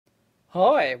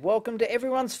Hi, welcome to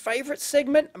everyone's favourite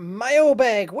segment,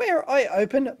 Mailbag, where I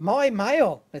open my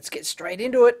mail. Let's get straight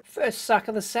into it. First suck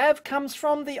of the salve comes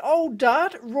from the old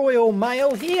Dart Royal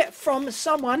Mail here from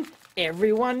someone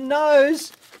everyone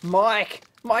knows, Mike.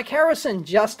 Mike Harrison,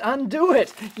 just undo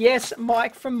it. Yes,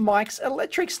 Mike from Mike's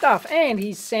Electric Stuff. And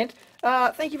he's sent,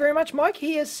 thank you very much, Mike.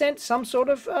 He has sent some sort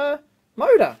of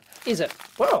motor, is it?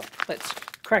 Well, let's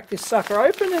crack this sucker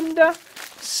open and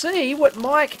see what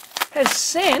Mike has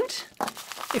sent.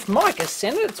 If Mike has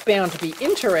sent it, it's bound to be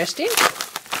interesting,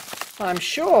 I'm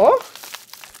sure.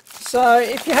 So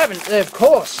if you haven't, of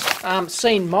course,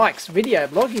 seen Mike's video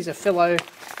blog, he's a fellow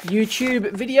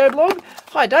YouTube video blog.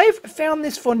 Hi Dave, found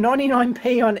this for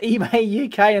 99p on eBay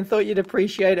UK and thought you'd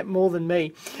appreciate it more than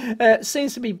me.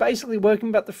 Seems to be basically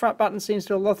working, but the front button seems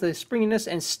to have lost the springiness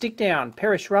and stick down.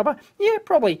 Perish rubber? Yeah,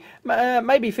 probably.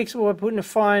 Maybe fixable by putting a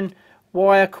fine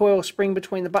wire coil spring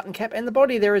between the button cap and the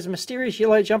body. There is a mysterious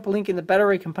yellow jumper link in the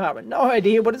battery compartment. No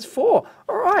idea what it's for.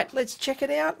 Alright, let's check it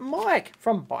out. Mike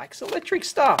from Mike's Electric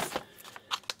Stuff.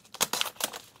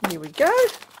 Here we go.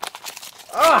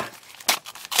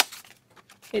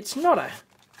 It's not a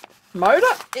motor,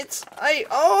 it's a,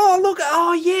 oh look,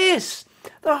 oh yes,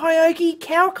 the Hioki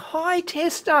Calc High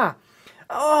Tester.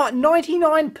 Oh,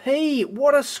 99p,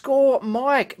 what a score,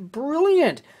 Mike,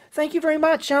 brilliant. Thank you very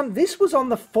much. This was on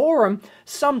the forum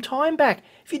some time back.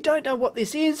 If you don't know what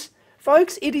this is,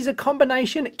 folks, it is a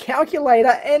combination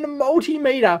calculator and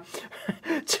multimeter.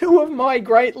 Two of my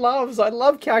great loves. I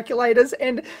love calculators,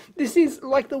 and this is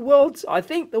like the world's, I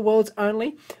think, the world's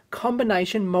only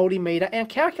combination multimeter and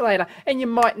calculator. And you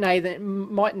might know the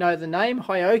name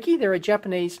Hioki. They're a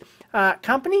Japanese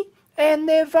company, and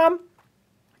they've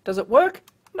does it work?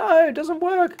 No, it doesn't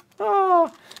work.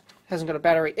 Oh. Hasn't got a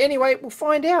battery. Anyway, we'll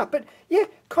find out. But yeah,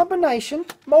 combination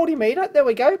multimeter. There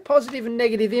we go. Positive and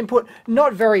negative input.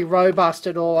 Not very robust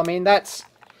at all. I mean, that's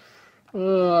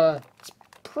it's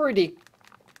pretty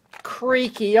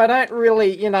creaky. I don't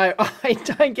really, you know, I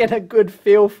don't get a good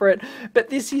feel for it. But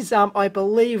this is, I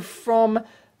believe, from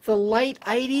the late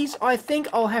 80s. I think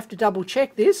I'll have to double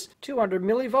check this. 200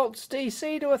 millivolts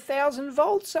DC to 1000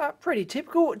 volts. Pretty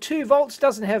typical. 2 volts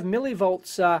doesn't have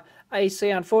millivolts AC,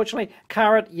 unfortunately.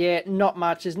 Current, yeah, not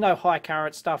much. There's no high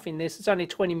current stuff in this. It's only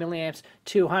 20 milliamps,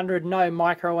 200, no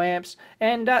microamps,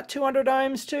 and 200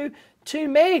 ohms to 2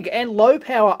 meg, and low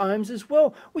power ohms as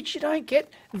well, which you don't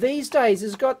get these days.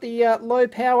 It's got the low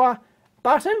power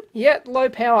button, yeah, low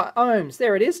power ohms,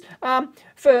 there it is.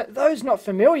 For those not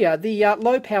familiar, the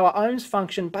low power ohms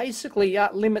function basically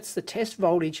limits the test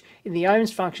voltage in the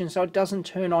ohms function so it doesn't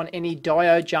turn on any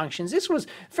diode junctions. This was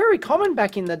very common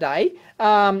back in the day.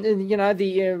 You know,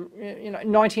 the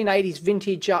 1980s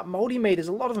vintage multimeters,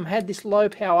 a lot of them had this low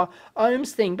power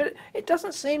ohms thing, but it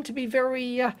doesn't seem to be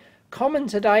very common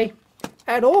today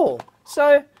at all.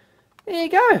 So there you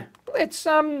go. Let's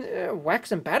whack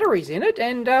some batteries in it,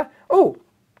 and oh,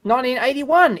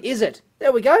 1981, is it?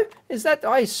 There we go. Is that?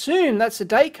 I assume that's the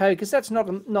date code, because that's not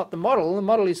the model. The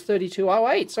model is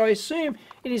 3208, so I assume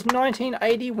it is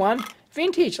 1981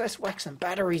 vintage. Let's whack some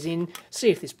batteries in, see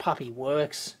if this puppy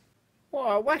works. Well,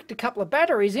 I whacked a couple of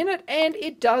batteries in it, and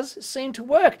it does seem to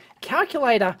work.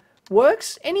 Calculator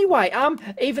works anyway,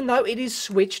 even though it is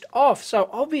switched off. So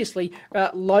obviously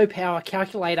low power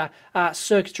calculator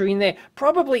circuitry in there,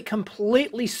 probably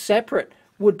completely separate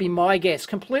would be my guess.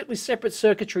 Completely separate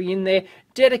circuitry in there,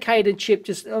 dedicated chip,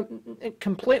 just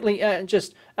completely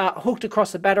hooked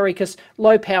across the battery, because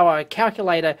low power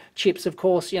calculator chips, of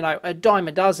course, you know, a dime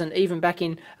a dozen. Even back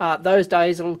in those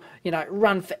days, it'll, you know,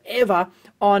 run forever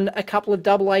on a couple of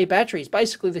AA batteries,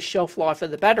 basically the shelf life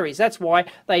of the batteries. That's why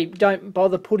they don't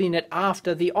bother putting it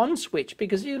after the on switch,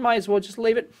 because you may as well just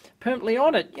leave it permanently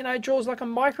on. It, you know, draws like a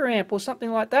microamp or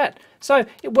something like that. So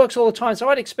it works all the time. So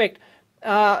I'd expect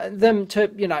them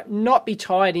to, you know, not be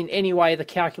tied in any way, the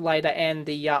calculator and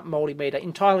the multimeter.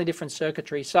 Entirely different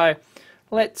circuitry. So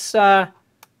let's turn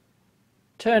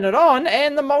it on,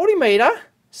 and the multimeter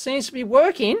seems to be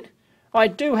working. I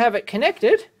do have it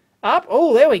connected up.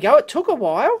 Oh, there we go. It took a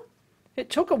while.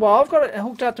 It took a while. I've got it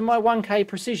hooked up to my 1K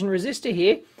precision resistor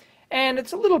here, and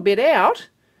it's a little bit out,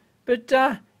 but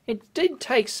it did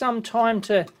take some time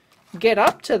to get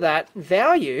up to that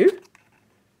value.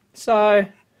 So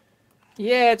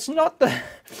yeah, it's not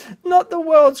the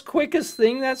world's quickest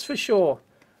thing, that's for sure.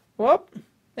 Whoop,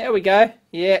 there we go.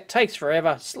 Yeah, it takes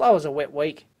forever. Slow as a wet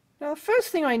week. Now, the first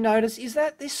thing I notice is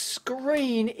that this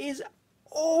screen is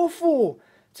awful.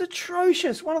 It's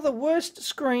atrocious. One of the worst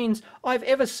screens I've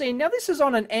ever seen. Now, this is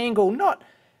on an angle, not,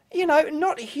 you know,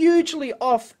 not hugely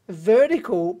off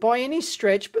vertical by any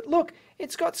stretch, but look,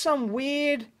 it's got some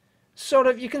weird sort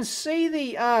of, you can see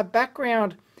the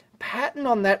background pattern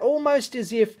on that, almost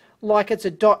as if like it's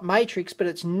a dot matrix, but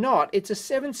it's not. It's a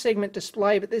 7-segment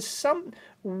display, but there's some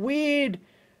weird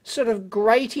sort of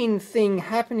grating thing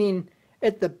happening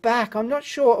at the back. I'm not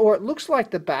sure, or it looks like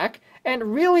the back.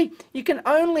 And really, you can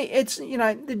only, it's, you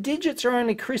know, the digits are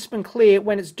only crisp and clear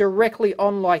when it's directly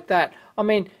on like that. I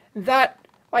mean, that,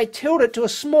 I tilt it to a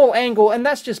small angle, and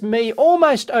that's just me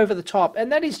almost over the top.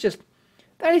 And that is just,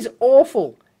 that is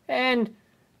awful. And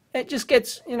it just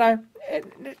gets, you know,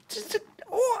 it's just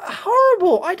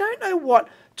horrible. I don't know what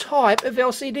type of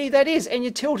LCD that is. And you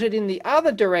tilt it in the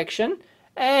other direction,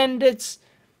 and it's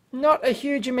not a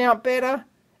huge amount better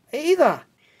either.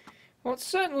 Well, it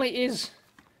certainly is.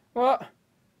 Well,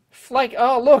 flake.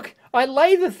 Oh, look, I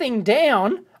lay the thing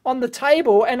down on the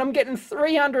table and I'm getting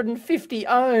 350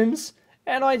 ohms,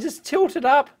 and I just tilt it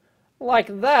up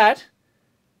like that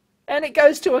and it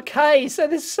goes to a K. So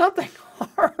there's something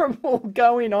horrible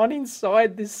going on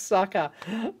inside this sucker.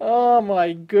 Oh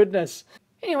my goodness.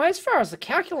 Anyway, as far as the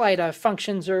calculator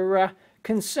functions are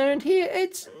concerned here,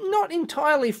 it's not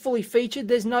entirely fully featured.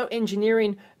 There's no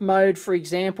engineering mode, for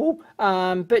example,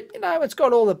 but you know, it's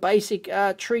got all the basic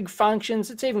trig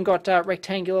functions. It's even got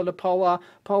rectangular to polar,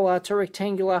 polar to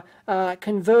rectangular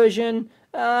conversion.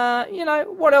 You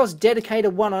know, what else?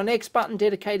 Dedicated 1 on X button,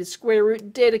 dedicated square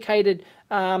root, dedicated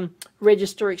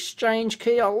register exchange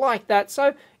key. I like that.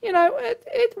 So, you know,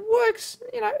 it works.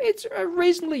 You know, it's a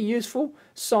reasonably useful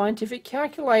scientific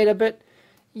calculator, but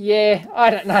yeah, I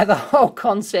don't know, the whole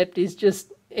concept is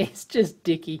just, it's just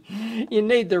dicky. You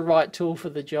need the right tool for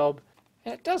the job.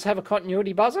 And it does have a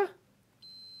continuity buzzer.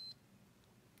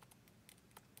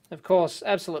 Of course,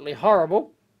 absolutely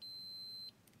horrible.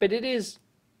 But it is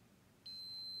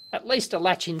at least a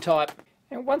latch-in type.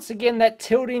 And once again, that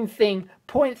tilting thing,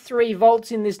 0.3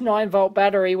 volts in this 9-volt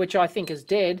battery, which I think is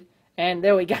dead. And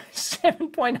there we go,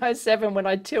 7.07 when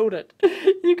I tilt it.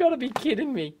 You gotta be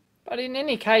kidding me. But in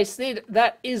any case,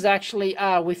 that is actually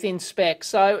within spec,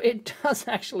 so it does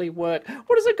actually work.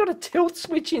 What has it got, a tilt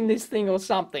switch in this thing or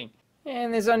something?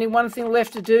 And there's only one thing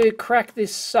left to do, crack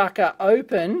this sucker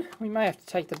open. We may have to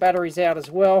take the batteries out as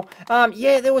well.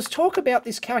 Yeah, there was talk about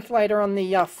this calculator on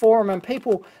the forum, and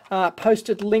people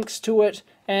posted links to it,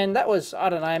 and that was, I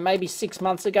don't know, maybe 6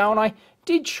 months ago, and I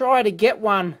did try to get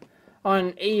one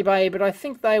on eBay, but I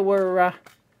think they were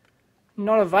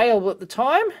not available at the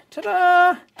time.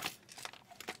 Ta-da!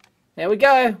 There we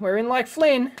go. We're in like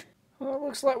Flynn. Well, it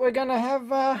looks like we're going to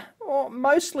have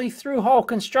mostly through-hole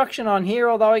construction on here,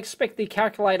 although I expect the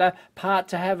calculator part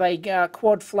to have a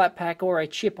quad flat pack or a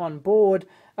chip on board.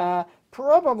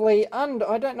 Probably under,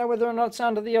 I don't know whether or not it's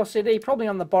under the LCD, probably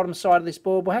on the bottom side of this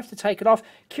board. We'll have to take it off.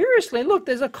 Curiously, look,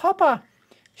 there's a copper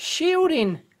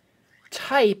shielding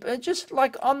tape just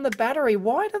like on the battery.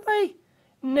 Why do they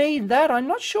need that? I'm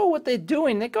not sure what they're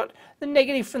doing. They've got the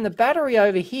negative from the battery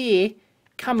over here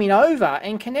coming over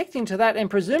and connecting to that, and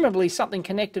presumably something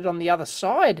connected on the other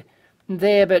side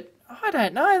there, but I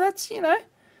don't know. That's, you know,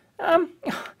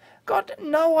 got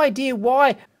no idea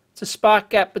why. It's a spark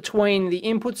gap between the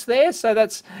inputs there, so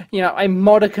that's, you know, a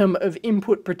modicum of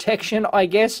input protection, I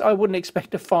guess. I wouldn't expect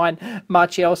to find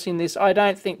much else in this. I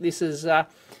don't think this is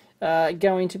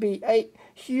going to be a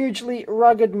hugely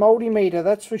rugged multimeter,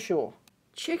 that's for sure.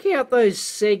 Check out those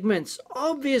segments.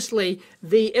 Obviously,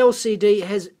 the LCD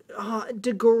has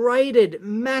degraded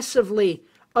massively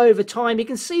over time. You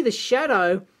can see the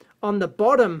shadow on the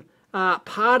bottom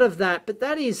part of that, but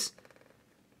that is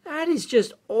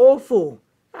just awful.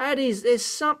 There's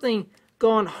something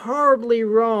gone horribly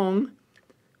wrong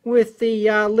with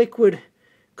the liquid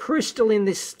crystal in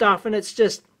this stuff, and it's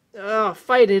just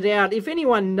faded out. If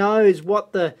anyone knows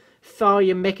what the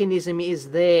failure mechanism is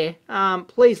there,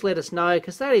 please let us know,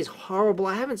 because that is horrible.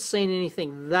 I haven't seen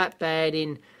anything that bad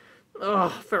in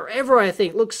forever, I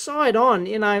think. Look, side on,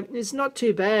 you know, it's not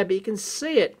too bad, but you can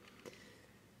see it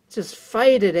just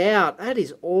faded out. That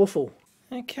is awful.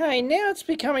 Okay, now it's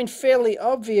becoming fairly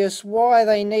obvious why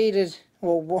they needed,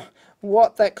 or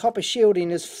what that copper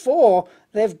shielding is for.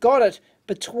 They've got it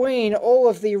between all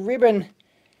of the ribbon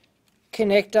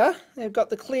connector. They've got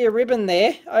the clear ribbon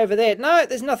there, over there. No,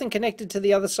 there's nothing connected to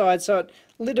the other side, so it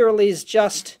literally is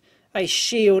just a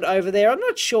shield over there. I'm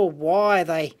not sure why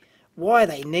they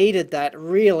needed that,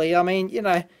 really. I mean, you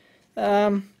know,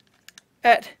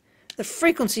 at the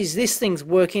frequencies this thing's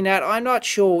working at, I'm not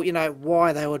sure, you know,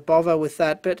 why they would bother with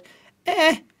that, but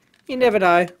you never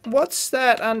know. What's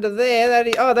that under there?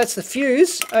 Oh, that's the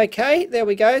fuse. Okay, there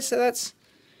we go. So that's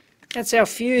our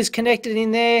fuse connected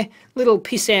in there. Little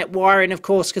pissant wiring, of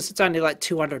course, because it's only like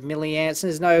 200 milliamps.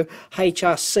 There's no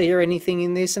HRC or anything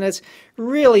in this, and it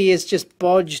really is just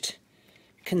bodged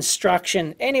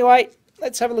construction. Anyway,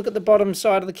 let's have a look at the bottom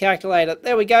side of the calculator.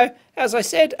 There we go. As I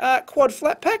said, quad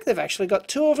flat pack. They've actually got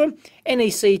 2 of them.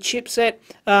 NEC chipset.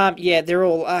 Yeah, they're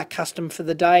all custom for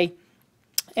the day.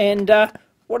 And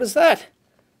what is that?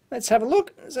 Let's have a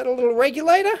look. Is that a little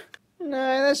regulator?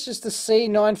 No, that's just a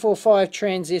C945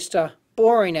 transistor.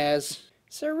 Boring as.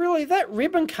 So really, that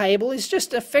ribbon cable is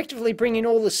just effectively bringing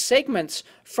all the segments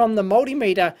from the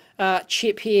multimeter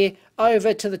chip here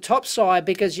over to the top side,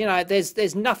 because, you know,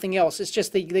 there's nothing else. It's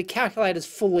just the calculator's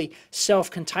fully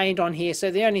self-contained on here, so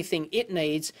the only thing it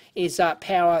needs is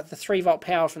power, the 3-volt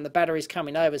power from the batteries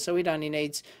coming over, so it only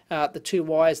needs the 2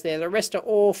 wires there. The rest are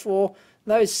all for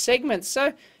those segments.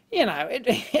 So, you know,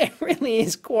 it really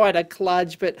is quite a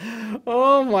kludge, but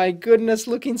oh my goodness,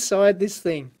 look inside this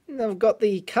thing. I've got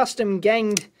the custom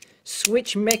ganged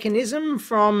switch mechanism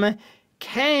from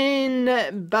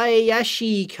Kanbayashi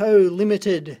Co.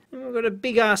 Limited. And we've got a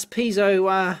big ass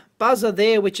piezo buzzer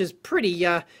there, which is pretty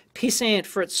pissant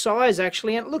for its size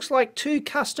actually, and it looks like 2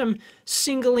 custom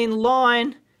single in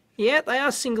line, yeah, they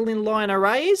are single in line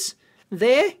arrays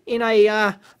there in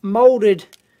a molded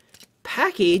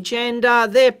package, and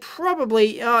they're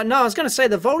probably, no, I was going to say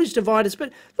the voltage dividers,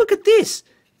 but look at this.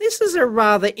 This is a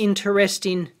rather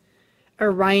interesting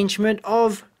arrangement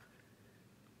of,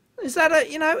 is that a,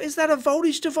 you know, is that a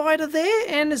voltage divider there,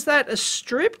 and is that a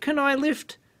strip? Can I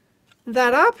lift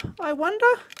that up, I wonder?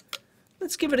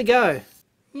 Let's give it a go.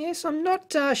 Yes, I'm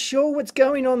not sure what's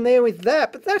going on there with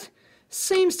that, but that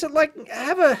seems to like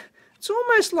have a, it's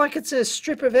almost like it's a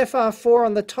strip of FR4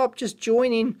 on the top, just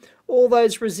joining all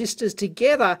those resistors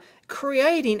together,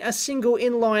 creating a single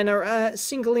inline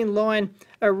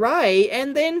array,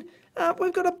 and then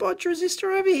we've got a bodge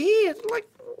resistor over here. Like,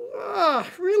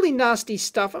 really nasty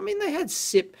stuff. I mean, they had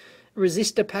SIP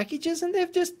resistor packages, and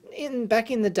they've just,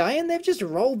 back in the day, and they've just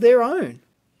rolled their own.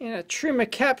 And a trimmer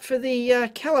cap for the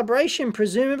calibration,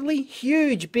 presumably.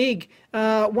 Huge, big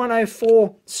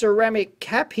 104 ceramic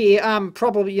cap here.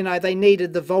 Probably, you know, they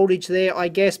needed the voltage there, I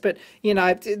guess, but, you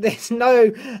know, there's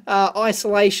no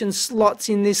isolation slots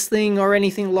in this thing or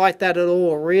anything like that at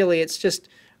all, really. It's just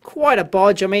quite a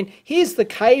bodge. I mean, here's the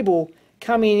cable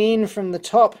coming in from the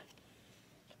top,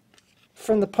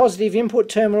 from the positive input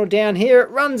terminal down here. It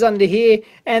runs under here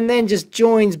and then just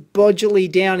joins bodgily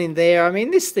down in there. I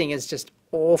mean, this thing is just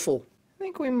awful. I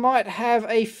think we might have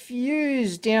a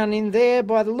fuse down in there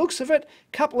by the looks of it.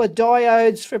 Couple of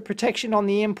diodes for protection on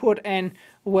the input, and,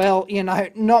 well, you know,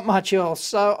 not much else.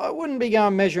 So I wouldn't be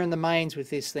going measuring the mains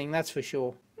with this thing, that's for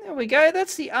sure. There we go.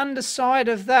 That's the underside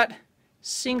of that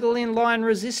single inline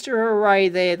resistor array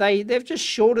there. They've just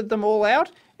shorted them all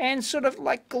out and sort of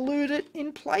like glued it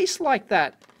in place like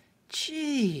that.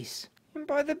 Jeez. And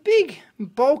by the big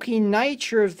bulky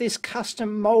nature of this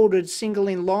custom molded single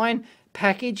inline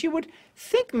package, you would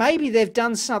think maybe they've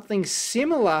done something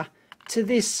similar to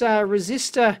this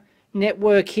resistor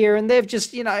network here, and they've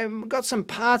just, you know, got some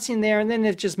parts in there and then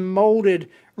they've just molded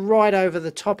right over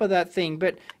the top of that thing.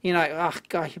 But, you know, oh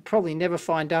god, you probably never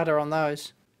find data on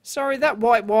those. Sorry, that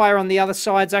white wire on the other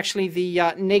side is actually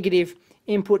the negative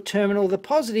input terminal. The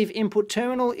positive input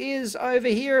terminal is over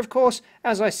here, of course.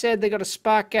 As I said, they've got a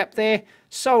spark gap there,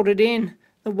 soldered in.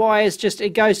 The wires just,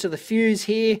 it goes to the fuse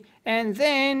here, and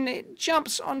then it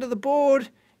jumps onto the board.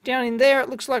 Down in there, it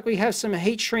looks like we have some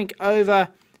heat shrink over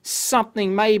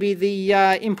something, maybe the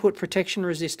input protection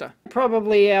resistor.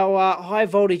 Probably our high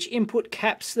voltage input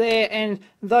caps there, and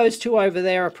those 2 over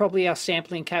there are probably our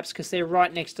sampling caps because they're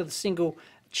right next to the single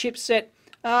chipset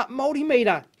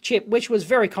multimeter chip, which was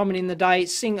very common in the day.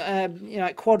 You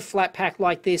know, quad flat pack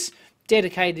like this,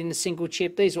 dedicated in a single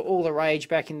chip. These were all the rage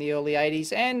back in the early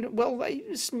 80s, and, well,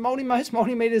 most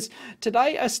multimeters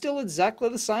today are still exactly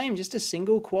the same, just a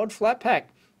single quad flat pack.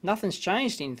 Nothing's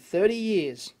changed in 30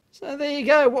 years. So there you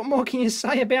go. What more can you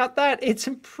say about that? It's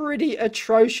a pretty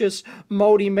atrocious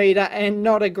multimeter and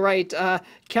not a great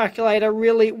calculator,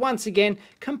 really. Once again,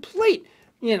 complete,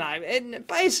 you know,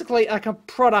 basically like a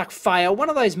product fail. One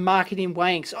of those marketing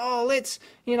wanks. Oh, let's,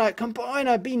 you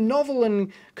know, be novel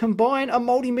and combine a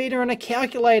multimeter and a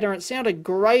calculator. It sounded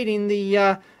great in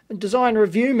the design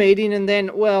review meeting, and then,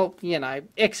 well, you know,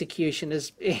 execution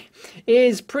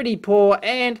is pretty poor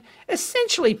and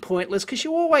essentially pointless, because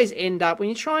you always end up, when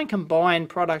you try and combine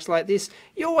products like this,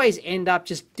 you always end up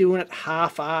just doing it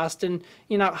half-assed, and,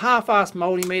 you know, half-assed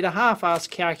multimeter, half-assed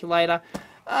calculator.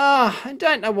 I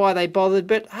don't know why they bothered,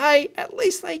 but hey, at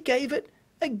least they gave it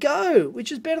a go,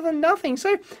 which is better than nothing.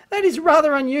 So that is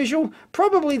rather unusual.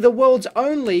 Probably the world's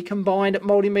only combined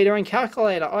multimeter and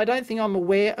calculator. I don't think I'm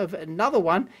aware of another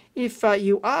one. If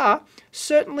you are,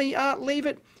 certainly leave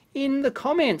it in the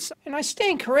comments. And I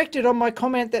stand corrected on my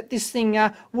comment that this thing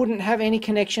wouldn't have any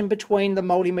connection between the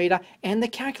multimeter and the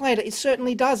calculator. It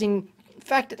certainly does. In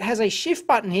fact, it has a shift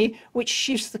button here which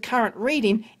shifts the current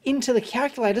reading into the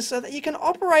calculator so that you can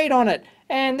operate on it.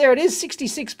 And there it is,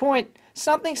 66 point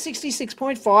something,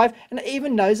 66.5, and it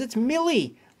even knows it's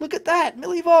milli. Look at that,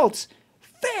 millivolts.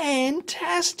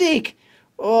 Fantastic.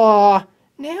 Oh,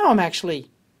 now I'm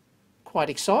actually quite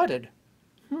excited.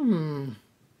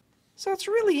 So it's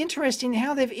really interesting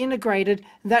how they've integrated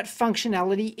that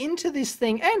functionality into this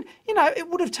thing. And, you know, it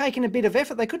would have taken a bit of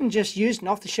effort. They couldn't just use an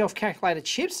off-the-shelf calculator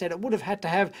chipset. It would have had to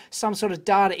have some sort of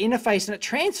data interface, and it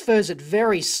transfers it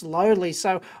very slowly.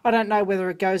 So I don't know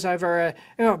whether it goes over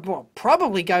well,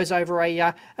 probably goes over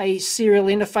a serial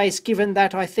interface, given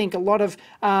that I think a lot of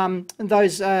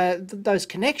those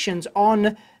connections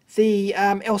on the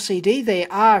LCD there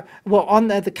are, well, on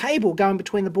the cable going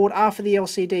between the board are for the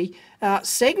LCD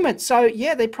segment. So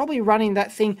yeah, they're probably running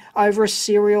that thing over a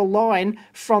serial line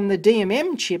from the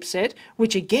DMM chipset,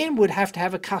 which again would have to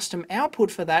have a custom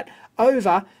output for that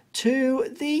over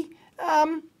to the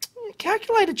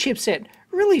calculator chipset.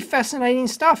 Really fascinating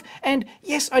stuff. And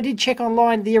yes, I did check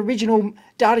online. The original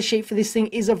datasheet for this thing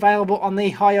is available on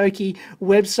the Hioki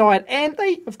website, and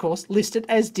they, of course, list it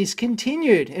as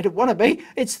discontinued. It'd want to be.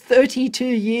 It's 32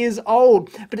 years old,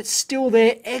 but it's still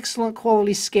there. Excellent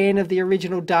quality scan of the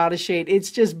original datasheet. It's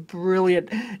just brilliant.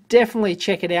 Definitely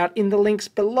check it out in the links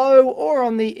below or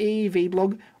on the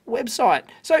EEVblog website.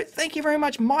 So thank you very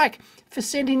much, Mike, for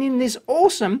sending in this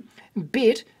awesome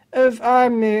bit of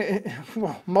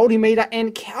multimeter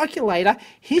and calculator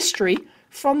history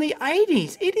from the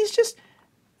 80s. It is just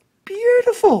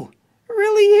beautiful. It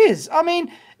really is. I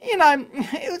mean, you know,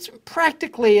 it's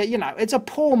practically, you know, it's a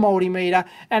poor multimeter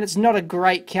and it's not a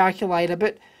great calculator,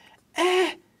 but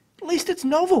at least it's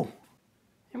novel.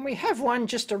 And we have one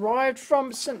just arrived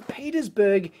from St.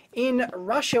 Petersburg in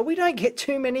Russia. We don't get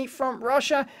too many from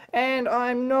Russia, and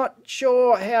I'm not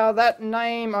sure how that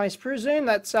name, I presume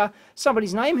that's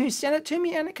somebody's name who sent it to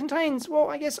me, and it contains, well,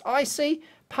 I guess IC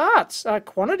parts.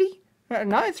 Quantity?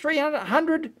 No,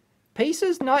 300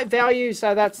 pieces? No, value,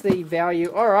 so that's the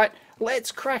value. All right,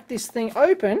 let's crack this thing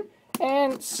open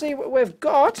and see what we've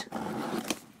got.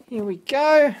 Here we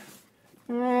go.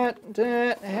 How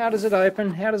does it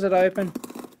open? How does it open?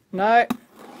 No.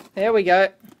 There we go.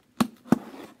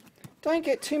 Don't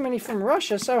get too many from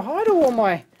Russia, so hi to all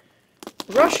my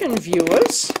Russian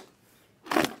viewers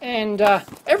and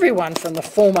everyone from the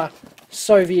former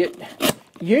Soviet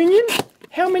Union.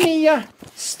 How many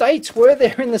states were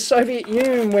there in the Soviet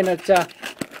Union when it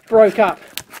broke up?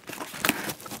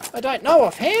 I don't know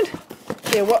offhand.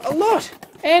 There were a lot.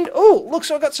 And, oh, looks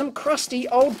like I've got some crusty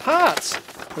old parts.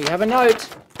 We have a note.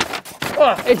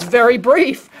 Oh, it's very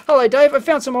brief. Hello, Dave. I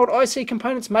found some old IC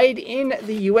components made in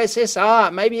the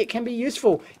USSR. Maybe it can be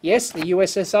useful. Yes, the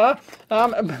USSR,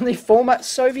 the former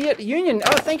Soviet Union.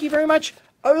 Oh, thank you very much,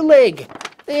 Oleg.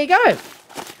 There you go.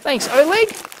 Thanks,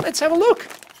 Oleg. Let's have a look.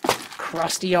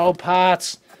 Crusty old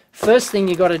parts. First thing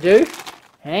you got to do,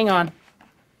 hang on.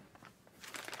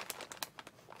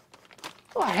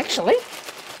 Oh, actually,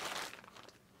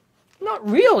 not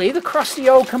really the crusty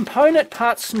old component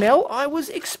part smell I was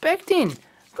expecting.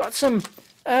 Got some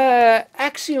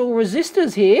axial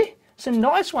resistors here, some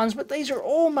nice ones, but these are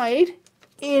all made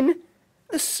in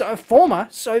the former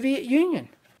Soviet Union.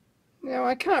 Now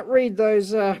I can't read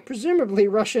those presumably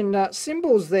Russian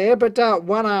symbols there, but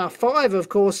 1R5 of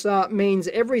course means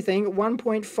everything,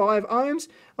 1.5 ohms.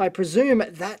 I presume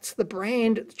that's the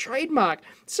brand trademark.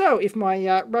 So if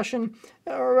my Russian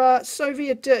or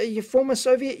Soviet, former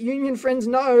Soviet Union friends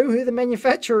know who the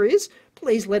manufacturer is,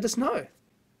 please let us know.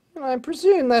 I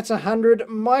presume that's 100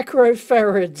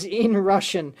 microfarads in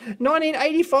Russian.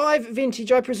 1985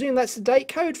 vintage, I presume that's the date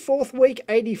code, 4th week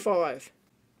 85.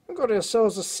 We've got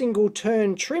ourselves a single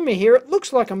turn trimmer here. It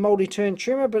looks like a multi-turn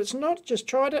trimmer, but it's not. Just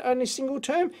tried it, only single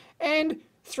turn. And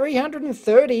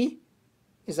 330,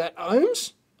 is that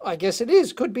ohms? I guess it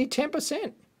is, could be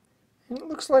 10%. And it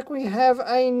looks like we have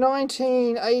a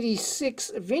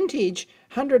 1986 vintage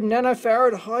 100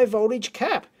 nanofarad high voltage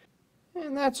cap.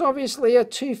 And that's obviously a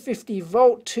 250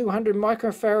 volt, 200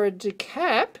 microfarad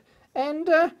cap. And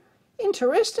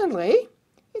interestingly,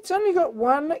 it's only got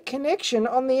one connection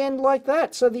on the end like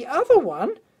that. So the other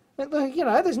one, you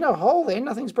know, there's no hole there,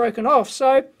 nothing's broken off.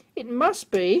 So it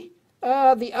must be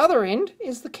the other end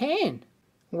is the can.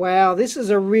 Wow, this is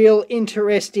a real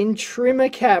interesting trimmer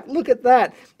cap. Look at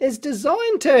that. It's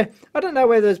designed to, I don't know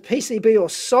whether it's PCB or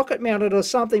socket mounted or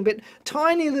something, but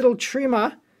tiny little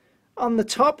trimmer on the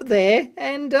top there,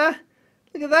 and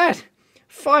look at that,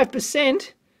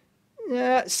 5%.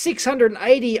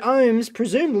 680 ohms,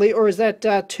 presumably, or is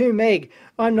that 2 meg?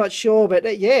 I'm not sure,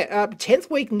 but yeah, 10th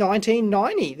week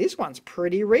 1990. This one's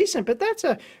pretty recent, but that's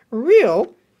a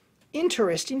real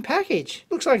interesting package.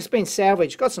 Looks like it's been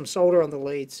salvaged, got some solder on the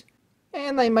leads.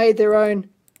 And they made their own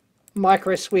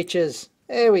micro switches.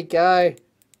 There we go.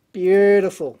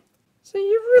 Beautiful. So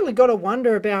you've really got to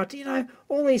wonder about,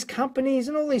 all these companies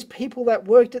and all these people that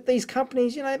worked at these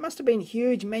companies. It must have been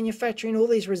huge manufacturing all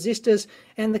these resistors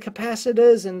and the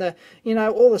capacitors and the,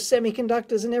 all the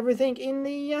semiconductors and everything in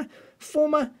the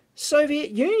former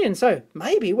Soviet Union. So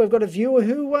maybe we've got a viewer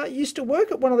who used to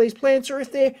work at one of these plants, or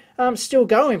if they're still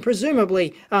going.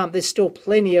 Presumably there's still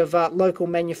plenty of local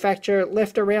manufacture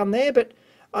left around there, but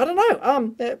I don't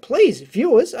know. Please,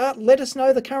 viewers, let us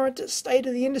know the current state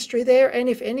of the industry there, and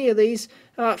if any of these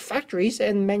factories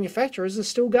and manufacturers are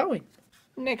still going.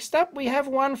 Next up, we have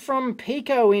one from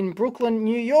Pico in Brooklyn,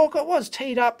 New York. It was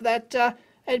teed up that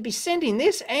I'd be sending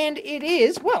this, and it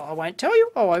is, well, I won't tell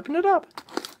you. I'll open it up.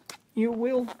 You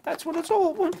will. That's what it's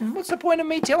all. What's the point of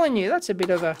me telling you? That's a bit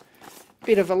of a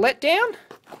letdown.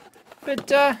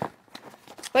 But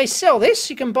they sell this.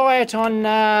 You can buy it on,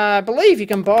 I believe you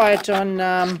can buy it on,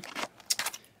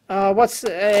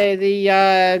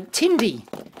 Tindy.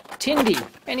 Tindy.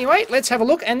 Anyway, let's have a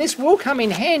look. And this will come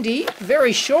in handy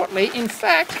very shortly. In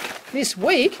fact, this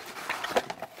week,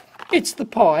 it's the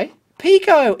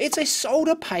Pico. It's a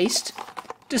solder paste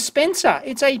dispenser.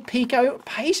 It's a Pico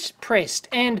paste pressed.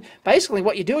 And basically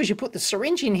what you do is you put the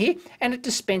syringe in here and it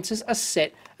dispenses a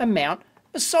set amount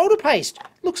of solder paste.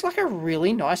 Looks like a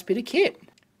really nice bit of kit.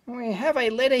 We have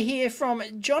a letter here from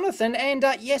Jonathan, and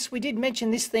yes, we did mention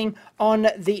this thing on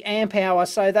the Amp Hour,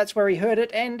 so that's where he heard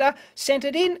it and sent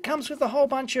it in. Comes with a whole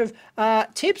bunch of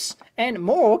tips, and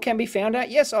more can be found out.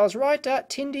 Yes, I was right,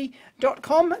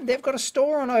 Tindy.com. They've got a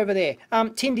store on over there.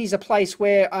 Tindy's a place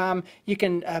where you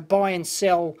can buy and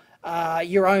sell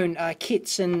your own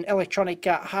kits and electronic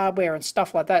hardware and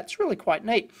stuff like that. It's really quite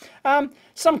neat.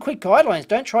 Some quick guidelines.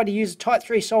 Don't try to use a Type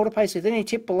 3 solder paste with any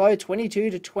tip below 20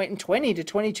 to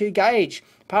 22 gauge.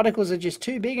 Particles are just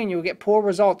too big and you'll get poor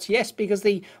results. Yes, because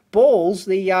the balls,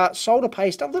 the solder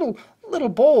paste, are little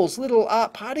balls, little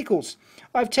particles.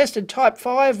 I've tested Type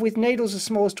 5 with needles as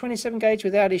small as 27 gauge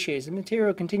without issues. The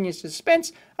material continues to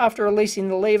dispense after releasing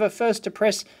the lever first to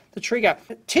press the trigger.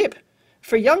 Tip.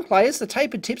 For young players, the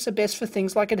tapered tips are best for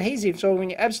things like adhesives or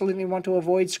when you absolutely want to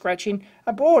avoid scratching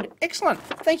a board. Excellent.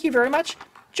 Thank you very much,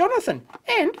 Jonathan.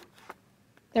 And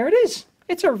there it is.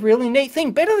 It's a really neat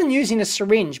thing. Better than using a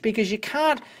syringe, because you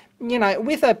can't,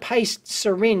 with a paste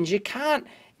syringe, you can't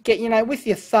get, with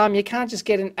your thumb, you can't just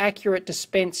get an accurate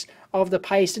dispense of the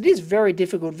paste. It is very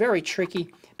difficult, very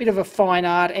tricky. Bit of a fine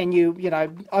art, and you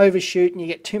overshoot and you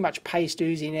get too much paste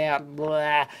oozing out.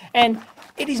 Blah. And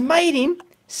it is made in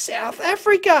South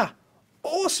Africa.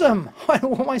 Awesome. I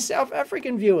want my South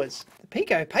African viewers. The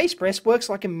Pico paste press works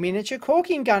like a miniature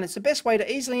caulking gun. It's the best way to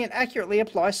easily and accurately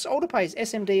apply solder paste,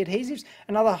 SMD adhesives,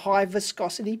 and other high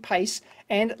viscosity pastes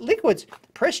and liquids.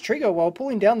 Press trigger while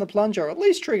pulling down the plunger.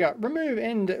 Release trigger. Remove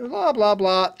end. Blah, blah,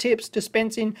 blah. Tips.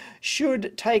 Dispensing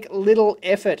should take little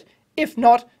effort. If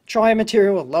not, try a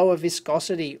material with lower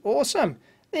viscosity. Awesome.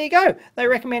 There you go. They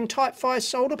recommend Type 5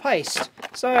 solder paste.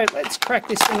 So let's crack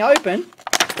this thing open.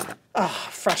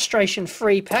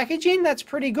 Frustration-free packaging. That's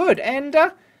pretty good. And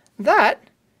that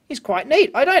is quite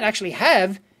neat. I don't actually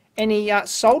have any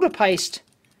solder paste.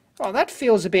 Oh, that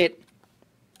feels a bit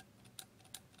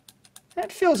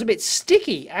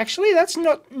sticky, actually. That's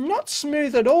not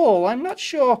smooth at all. I'm not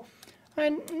sure.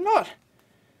 I'm not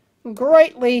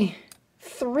greatly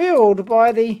thrilled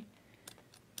by the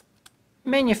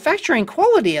manufacturing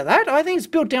quality of that. I think it's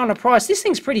built down to price. This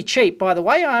thing's pretty cheap, by the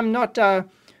way. I'm not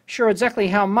sure exactly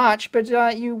how much, but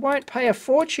you won't pay a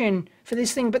fortune for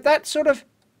this thing. But that sort of,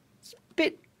 it's a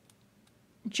bit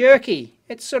jerky.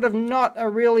 It's sort of not a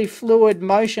really fluid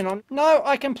motion on. No,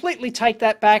 I completely take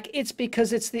that back. It's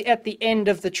because it's at the end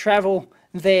of the travel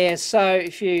there. So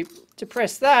if you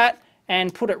depress that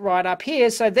and put it right up here,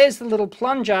 so there's the little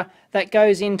plunger that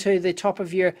goes into the top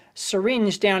of your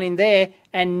syringe down in there,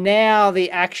 and now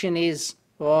the action is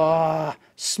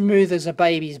smooth as a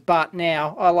baby's butt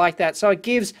now. I like that. So it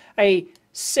gives a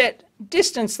set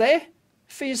distance there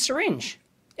for your syringe.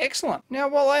 Excellent. Now,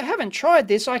 while I haven't tried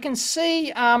this, I can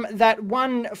see that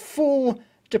one full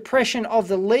depression of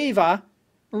the lever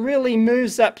really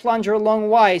moves that plunger a long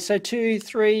way. So 2,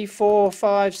 3, 4,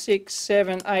 5, 6,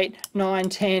 7, 8, 9,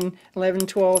 10, 11,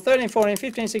 12, 13, 14,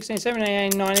 15, 16, 17,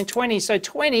 18, 19, 20. So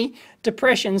 20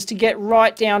 depressions to get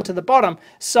right down to the bottom.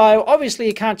 So obviously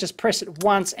you can't just press it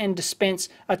once and dispense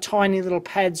a tiny little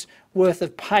pad's worth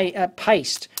of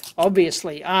paste.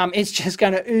 obviously. It's just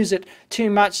going to ooze it too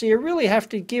much, so you really have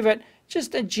to give it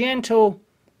just a gentle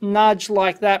nudge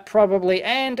like that probably.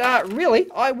 And really,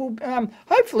 I will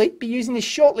hopefully be using this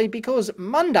shortly, because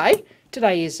Monday,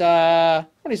 today is,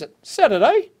 what is it,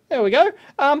 Saturday? There we go.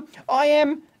 I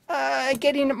am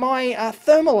getting my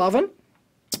thermal oven.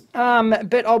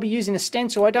 But I'll be using a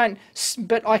stencil.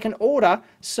 But I can order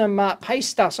some paste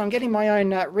stuff. So I'm getting my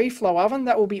own reflow oven.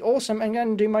 That will be awesome. I'm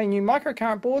going to do my new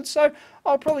microcurrent board. So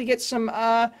I'll probably get some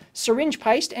syringe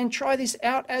paste and try this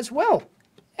out as well.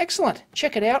 Excellent.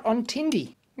 Check it out on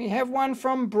Tindy. We have one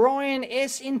from Brian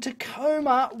S. in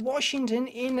Tacoma, Washington,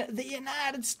 in the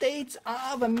United States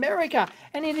of America.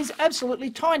 And it is absolutely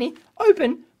tiny,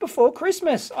 open before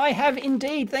Christmas. I have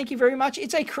indeed. Thank you very much.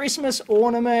 It's a Christmas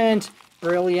ornament.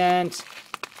 Brilliant.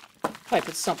 Hope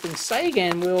it's something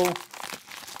Sagan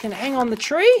can hang on the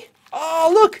tree. Oh,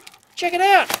 look. Check it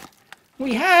out.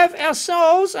 We have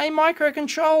ourselves a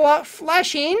microcontroller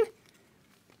flashing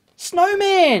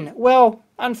snowman. Well,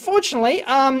 unfortunately,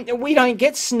 we don't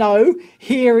get snow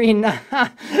here in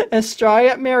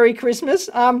Australia. Merry Christmas.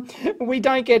 We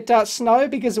don't get snow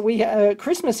because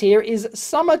Christmas here is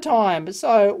summertime.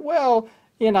 So, well,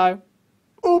 you know,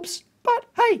 oops. But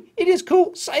hey, it is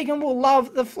cool. Sagan will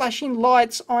love the flashing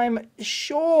lights, I'm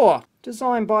sure.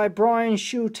 Designed by Brian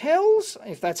Schultels,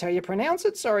 if that's how you pronounce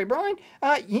it. Sorry, Brian.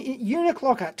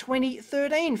 Uniclocker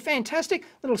 2013. Fantastic.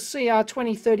 Little CR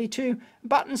 2032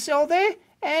 button cell there.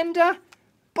 And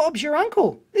Bob's your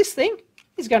uncle. This thing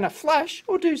is going to flash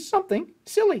or do something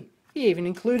silly. He even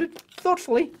included,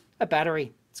 thoughtfully, a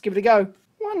battery. Let's give it a go.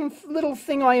 One little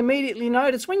thing I immediately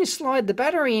noticed, when you slide the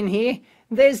battery in here,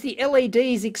 there's the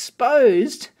LEDs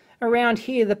exposed around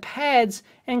here, the pads,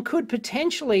 and could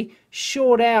potentially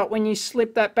short out when you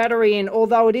slip that battery in,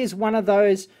 although it is one of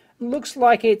those, looks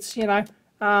like it's, you know,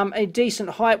 a decent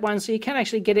height one, so you can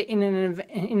actually get it in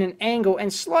an angle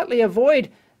and slightly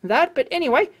avoid that. But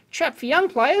anyway, trap for young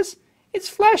players, it's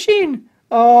flashing.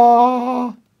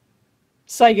 Oh,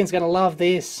 Sagan's going to love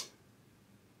this.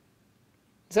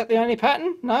 Is that the only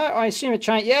pattern? No, I assume it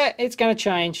changed. Yeah, it's going to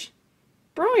change.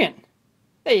 Brilliant.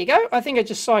 There you go. I think I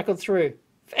just cycled through.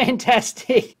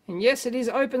 Fantastic. And yes, it is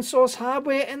open source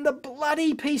hardware, and the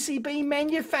bloody PCB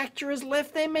manufacturers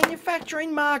left their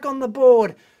manufacturing mark on the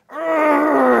board.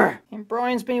 Urgh. And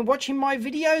Brian's been watching my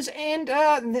videos, and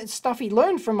the stuff he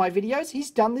learned from my videos,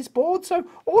 he's done this board, so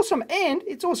awesome. And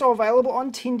it's also available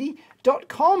on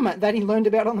Tindy.com that he learned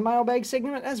about on the mailbag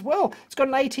segment as well. It's got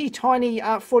an AT Tiny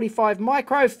 45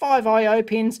 micro, 5 I/O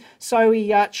pins, so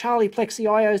he Charlie Plex the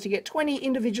IOs to get 20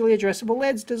 individually addressable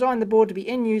LEDs. Designed the board to be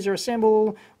end user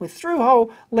assemblable with through-hole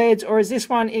LEDs, or as this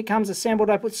one, it comes assembled.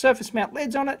 I put surface mount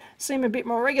LEDs on it, seem a bit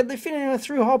more regular. They fit in the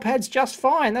through-hole pads just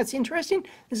fine. That's interesting.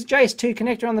 There's a JS2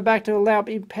 connector on the back to allow it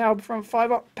to be powered from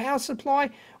 5-watt power supply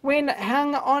when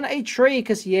hung on a tree,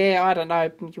 because, yeah, I don't know,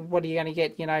 what are you going to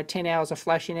get, you know, 10 hours of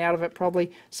flashing out of it,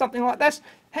 probably, something like that.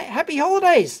 Hey, happy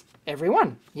holidays,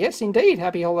 everyone. Yes, indeed,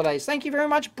 happy holidays. Thank you very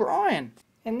much, Brian.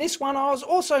 And this one I was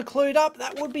also clued up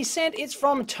that would be sent. It's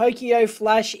from Tokyo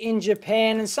Flash in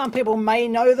Japan, and some people may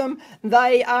know them.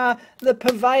 They are the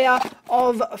purveyor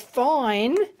of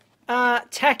fine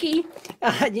tacky,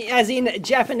 as in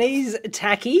Japanese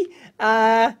tacky,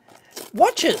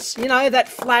 watches, you know, that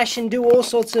flash and do all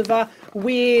sorts of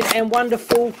weird and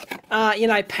wonderful, you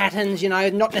know, patterns, you know,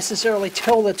 not necessarily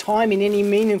tell the time in any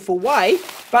meaningful way,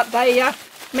 but they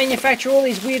manufacture all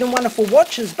these weird and wonderful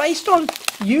watches based on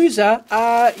user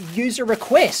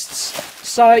requests.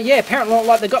 So yeah, apparently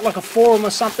like they've got like a forum or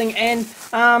something, and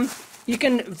you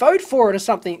can vote for it or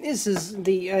something. This is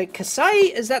the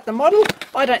Kasei, is that the model?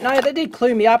 I don't know. They did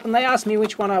clue me up and they asked me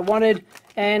which one I wanted,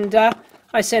 and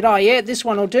I said, oh yeah, this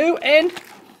one will do, and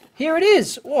here it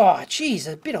is. Oh, geez,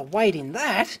 a bit of weight in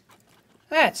that.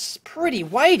 That's pretty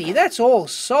weighty. That's all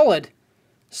solid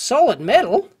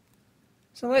metal.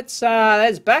 So that's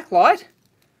backlight.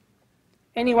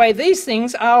 Anyway, these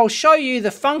things, I'll show you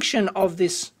the function of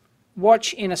this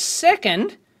watch in a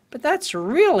second, but that's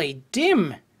really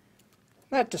dim.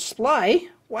 That display,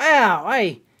 wow,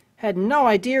 I had no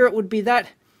idea it would be that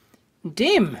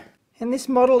dim. And this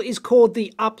model is called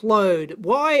the Upload.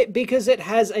 Why? Because it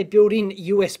has a built-in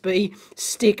USB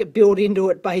stick built into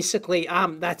it, basically.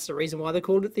 That's the reason why they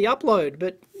called it the Upload.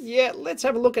 But yeah, let's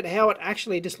have a look at how it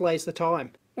actually displays the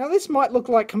time. Now this might look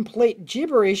like complete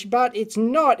gibberish, but it's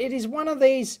not. It is one of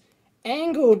these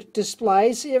angled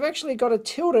displays, so you've actually got to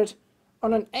tilt it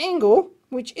on an angle,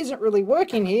 which isn't really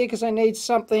working here because I need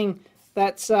something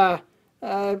that's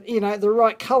you know, the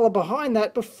right color behind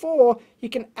that before you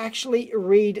can actually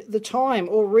read the time,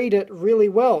 or read it really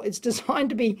well. It's designed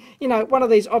to be, you know, one of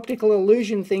these optical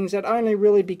illusion things that only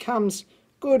really becomes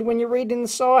good when you read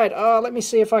inside. Let me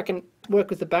see if I can work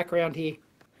with the background here.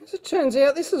 As it turns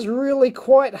out, this is really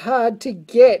quite hard to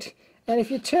get. And if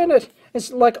you turn it,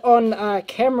 it's like on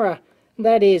camera,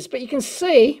 that is. But you can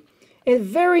see in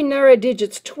very narrow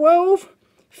digits, 12,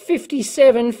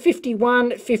 57,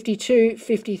 51, 52,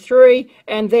 53,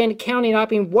 and then counting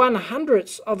up in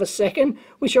 1/100ths of a second,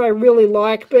 which I really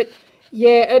like. But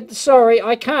yeah, sorry,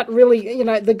 I can't really, you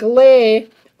know, the glare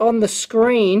on the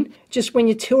screen, just when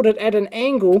you tilt it at an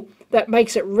angle that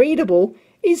makes it readable,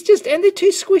 is just, and they're too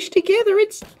squished together.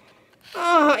 It's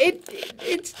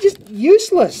just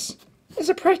useless. As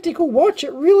a practical watch,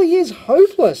 it really is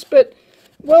hopeless. But,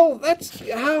 well, that's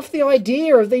half the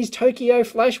idea of these Tokyo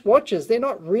Flash watches. They're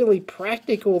not really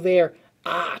practical, they're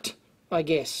art, I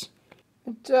guess.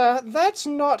 But that's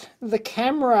not the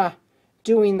camera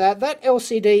doing that. That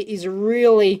LCD is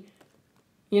really,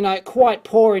 you know, quite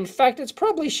poor. In fact, it's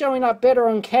probably showing up better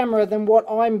on camera than what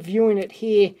I'm viewing it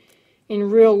here in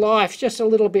real life. Just a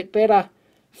little bit better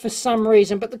for some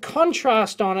reason. But the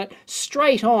contrast on it,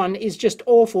 straight on, is just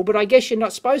awful. But I guess you're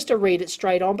not supposed to read it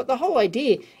straight on. But the whole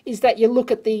idea is that you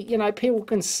look at the, you know, people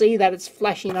can see that it's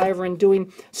flashing over and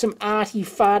doing some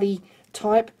arty-farty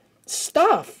type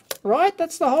stuff, right?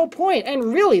 That's the whole point.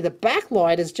 And really, the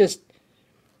backlight is just,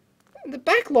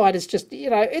 you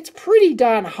know, it's pretty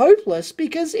darn hopeless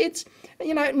because it's,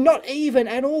 you know, not even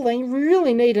at all. They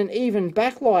really need an even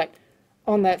backlight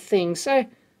on that thing. So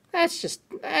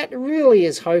that really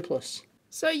is hopeless.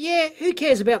 So yeah, who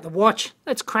cares about the watch?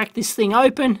 Let's crack this thing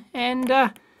open and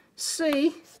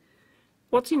see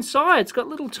what's inside. It's got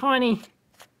little tiny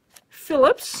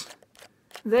Phillips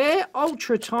there,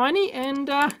 ultra tiny, and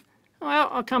well,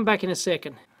 I'll come back in a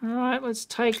second. All right, let's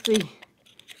take the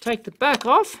back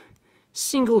off.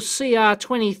 Single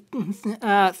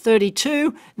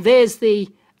CR2032. There's the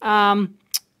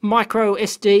micro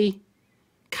SD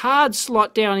card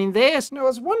slot down in there. Now I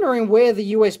was wondering where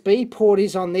the USB port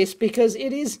is on this, because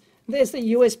it is, there's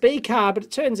the USB card, but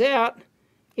it turns out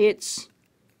it's,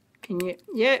 can you,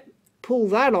 yeah, pull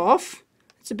that off.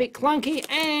 It's a bit clunky,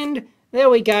 and there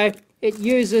we go. It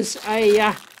uses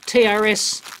a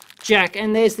TRS jack,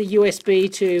 and there's the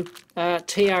USB to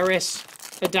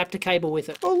TRS adapter cable with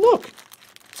it. Oh look,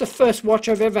 it's the first watch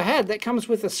I've ever had that comes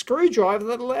with a screwdriver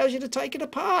that allows you to take it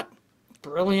apart.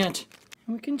 Brilliant.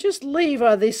 We can just leave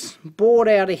this board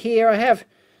out of here. I have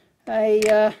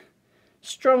a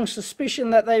strong suspicion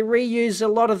that they reuse a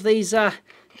lot of these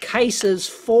cases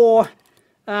for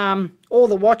all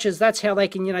the watches. That's how they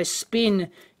can, you know, spin,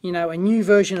 you know, a new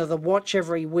version of the watch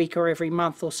every week or every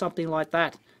month or something like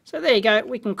that. So there you go.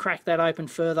 We can crack that open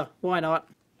further. Why not?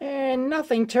 And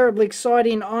nothing terribly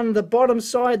exciting on the bottom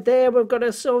side there. We've got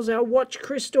ourselves our watch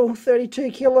crystal, 32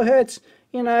 kilohertz.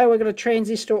 You know, we've got a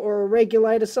transistor or a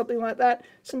regulator, something like that.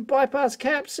 Some bypass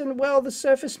caps and, well, the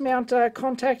surface mount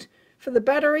contact for the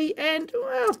battery. And,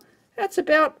 well, that's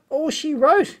about all she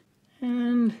wrote.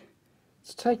 And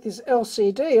let's take this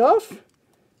LCD off.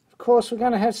 Of course, we're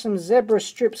going to have some zebra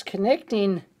strips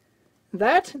connecting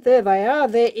that. There they are.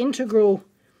 They're integral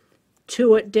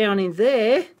to it down in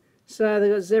there. So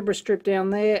they've got zebra strip down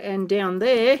there and down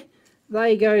there.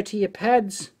 They go to your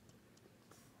pads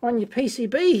on your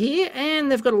PCB here,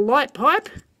 and they've got a light pipe.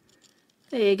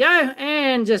 There you go,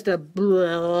 and just a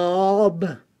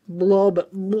blob.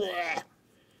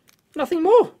 Nothing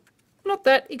more. Not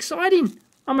that exciting,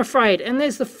 I'm afraid. And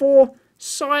there's the 4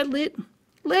 side lit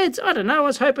LEDs. I don't know, I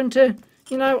was hoping to,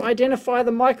 you know, identify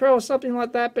the micro or something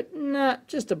like that, but nah,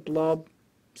 just a blob.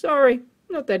 Sorry,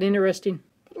 not that interesting.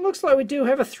 It looks like we do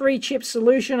have a 3-chip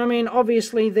solution. I mean,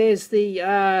 obviously there's the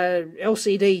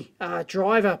LCD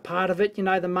driver part of it. You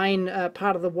know, the main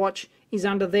part of the watch is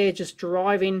under there, just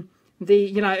driving the,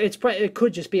 you know, it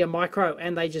could just be a micro,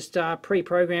 and they just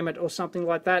pre-program it or something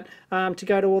like that to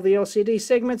go to all the LCD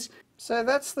segments. So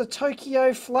that's the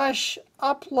Tokyo Flash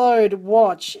upload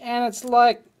watch, and it's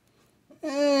like,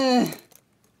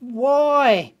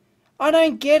 why? I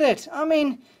don't get it. I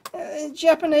mean,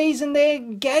 Japanese and their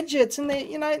gadgets, and they're,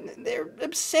 you know, they're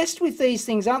obsessed with these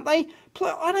things, aren't they?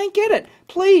 I don't get it.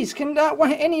 Please, can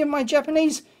any of my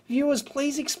Japanese viewers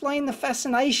please explain the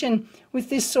fascination with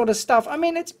this sort of stuff? I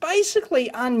mean, it's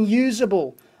basically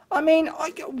unusable. I mean,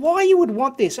 why you would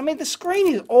want this? I mean, the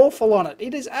screen is awful on it.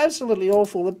 It is absolutely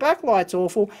awful. The backlight's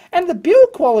awful, and the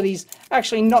build quality's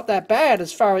actually not that bad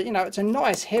as far as, you know, it's a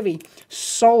nice, heavy,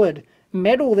 solid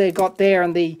metal they got there,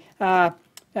 and the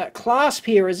clasp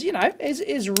here is, you know,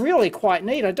 is really quite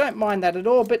neat. I don't mind that at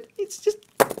all, but it's just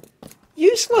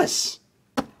useless.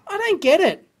 I don't get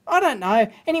it. I don't know.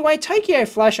 Anyway, Tokyo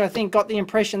Flash, I think, got the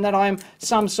impression that I'm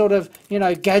some sort of, you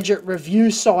know, gadget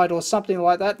review site or something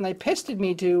like that, and they pestered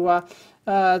me to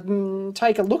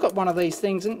take a look at one of these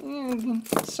things, and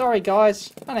sorry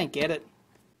guys, I don't get it.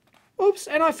 Oops,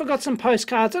 and I forgot some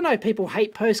postcards. I know people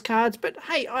hate postcards, but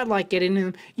hey, I like getting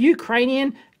them.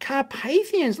 Ukrainian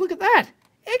Carpathians, look at that.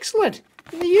 Excellent,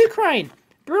 in the Ukraine,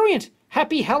 brilliant.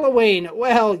 Happy Halloween.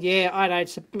 Well, yeah, I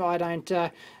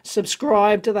don't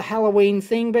subscribe to the Halloween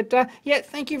thing, but yeah,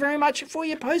 thank you very much for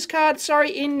your postcard. Sorry,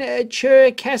 in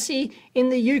Cherkasy in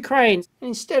the Ukraine.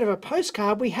 Instead of a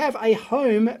postcard, we have a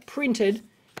home printed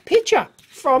picture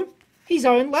from his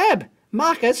own lab.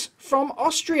 Marcus from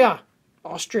Austria.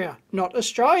 Austria, not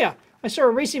Australia. I saw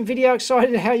a recent video,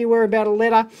 excited how you were about a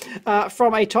letter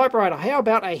from a typewriter. How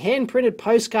about a hand-printed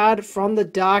postcard from the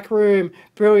dark room?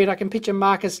 Brilliant. I can picture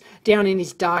Marcus down in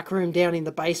his dark room, down in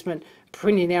the basement,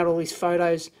 printing out all his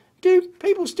photos. Do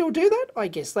people still do that? I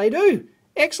guess they do.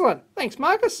 Excellent. Thanks,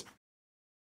 Marcus.